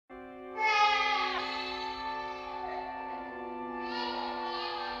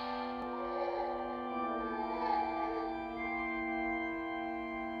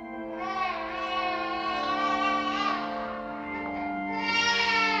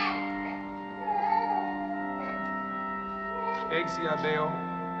exia Deo,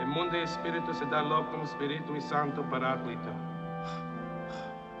 et munde spiritus et ad locum Spiritui Sancto Paraclito.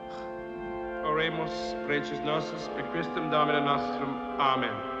 Oremus, preces nostus, per Christum Domine nostrum.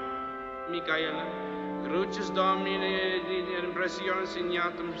 Amen. Michael, crucis Domine impressiones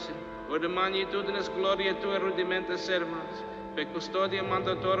signatum, od magnitudines gloria Tua rudimenta servans, per custodia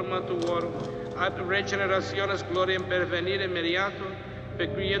mandatorum a Tuorum, ad regenerationes gloriam pervenire mediator, per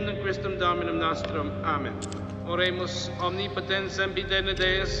criendum Christum Dominum nostrum. Amen. Oremus, omnipotens sempiterne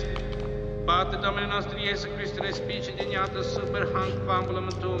Deus, Pater Domine nostri Iesu Christi respice dignatus super hanc fabulum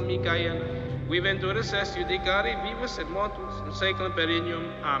tuum, Michael, qui venturus est judicari vivus et mortus in saeculum perennium.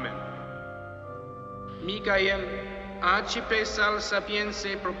 Amen. Michael, accipe sal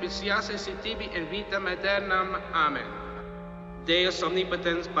sapiense propitiasse si tibi in vitam aeternam. Amen. Deus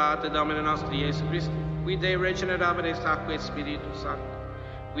omnipotens Pater Domine nostri Iesu Christi, qui Dei regenerabit sacque Spiritus Sancto,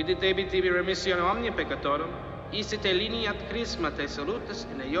 qui de tebi tibi remissionem omnia peccatorum, iste te lineat Chrisma te salutis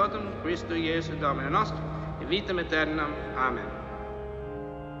in eiodum Christo Iesu Domine nostrum, in vitam aeternam. Amen.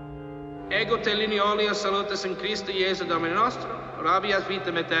 Ego te lineolia salutis in Christo Iesu Domine nostrum, rabiat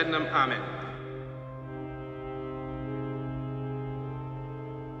vitam aeternam. Amen.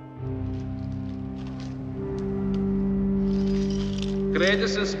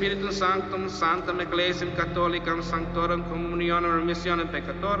 Credes in Spiritum Sanctum, Sanctam Ecclesiam Catholicam, Sanctorum Communionem Remissionem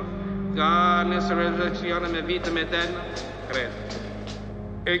Peccatorum, carnis resurrectionem et vitam aeternam. Credo.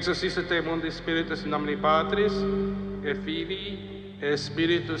 Exorcisite mundi spiritus in nomine Patris, et Filii, et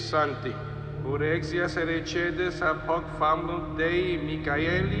Spiritus Sancti. Ut exias et recedes ab hoc famulum Dei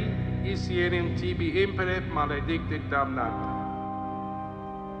Michaeli, isierim tibi imperet maledictit damnata.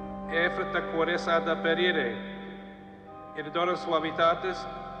 Effrata quores ad aperire, et adora suavitatis,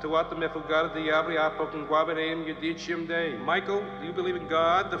 tuatum effulgar diabli apocum guabereum judicium Dei. Michael, do you believe in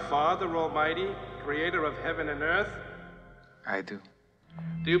God, the Father Almighty, creator of heaven and earth? I do.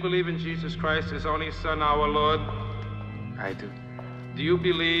 Do you believe in Jesus Christ, his only Son, our Lord? I do. Do you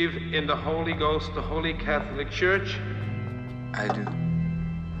believe in the Holy Ghost, the Holy Catholic Church? I do.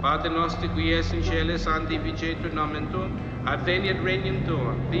 Pater nostri qui es in caelo, sanctificetur nomen tuum, adveniat regnum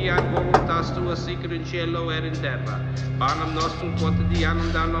tuum, fiat voluntas tua sicut in cielo et in terra. Panem nostrum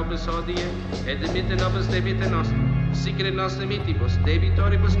quotidianum da nobis hodie, et dimitte nobis debita nostrum, sicut in nos dimitibus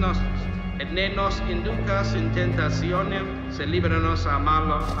debitoribus nostris, et ne nos inducas in tentationem, sed libera nos a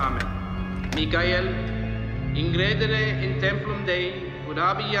malo. Amen. Michael, ingredere in templum Dei, ut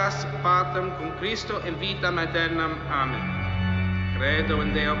habeas patem cum Christo in vitam aeternam. Amen. Credo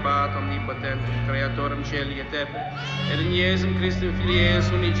in Deo Pater omnipotentem, Creatorem Caeli et terrae, et in Iesum Christum Filii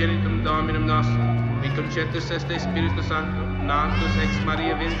eius unigenitum Dominum nostrum, qui conceptus est Dei Spiritus Sancto, natus ex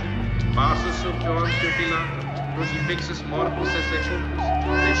Maria Virgine, passus sub Pontius Pilatus, crucifixus mortus et sepultus,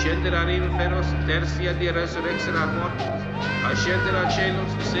 descender ad inferos, tertia die resurrexere ad mortis, ascender ad caelos,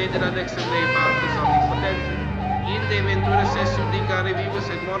 sedere ad dextra Dei Patris omnipotente, inde venturus est judicare vivus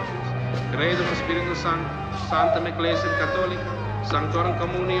et mortus. Credo in Spiritus Sancto, Sanctam Ecclesiam Catholicam, Sanctorum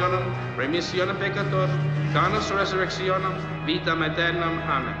Communionem, Remissionem Peccatorum, Canus Resurrectionem, Vitam Aeternam.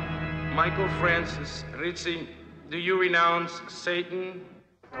 Amen. Michael Francis Rizzi, do you renounce Satan?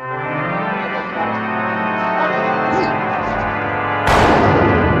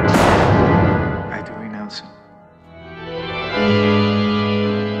 I do renounce him.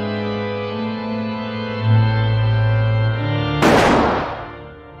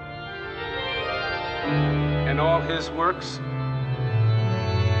 And all his works?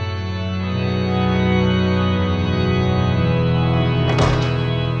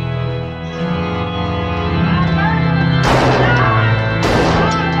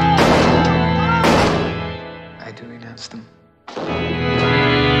 I do renounce them.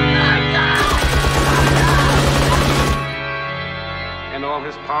 And all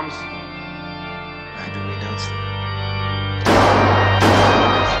his pomps? I do renounce them.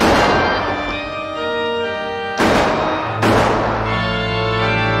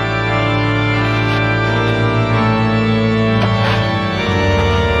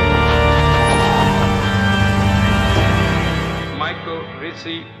 Michael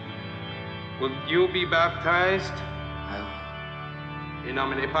Rizzi, will you be baptized? I will. In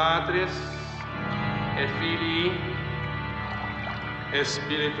nomine Patris, et Filii, et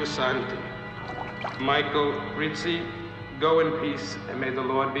Spiritus Sancti. Michael Rizzi, go in peace, and may the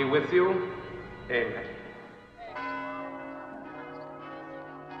Lord be with you. Amen.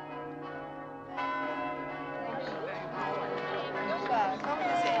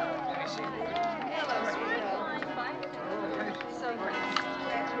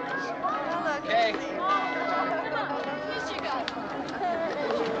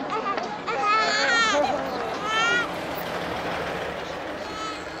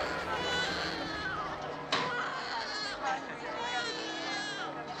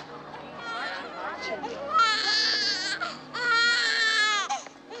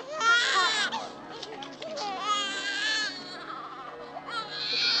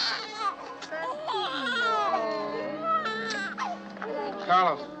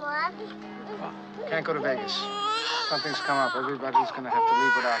 Olive. Can't go to Vegas. Something's come up. Everybody's gonna have to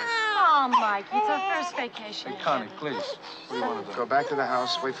leave without us. Oh, Mike, it's our first vacation. Hey, Connie, please. What do you want to do? Go back to the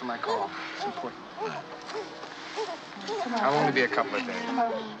house, wait for my call. It's important. I'll only be a couple of days.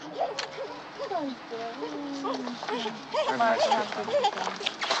 Have a nice trip.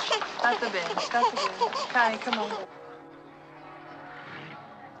 That's the bench. That's the bench. Connie, come on.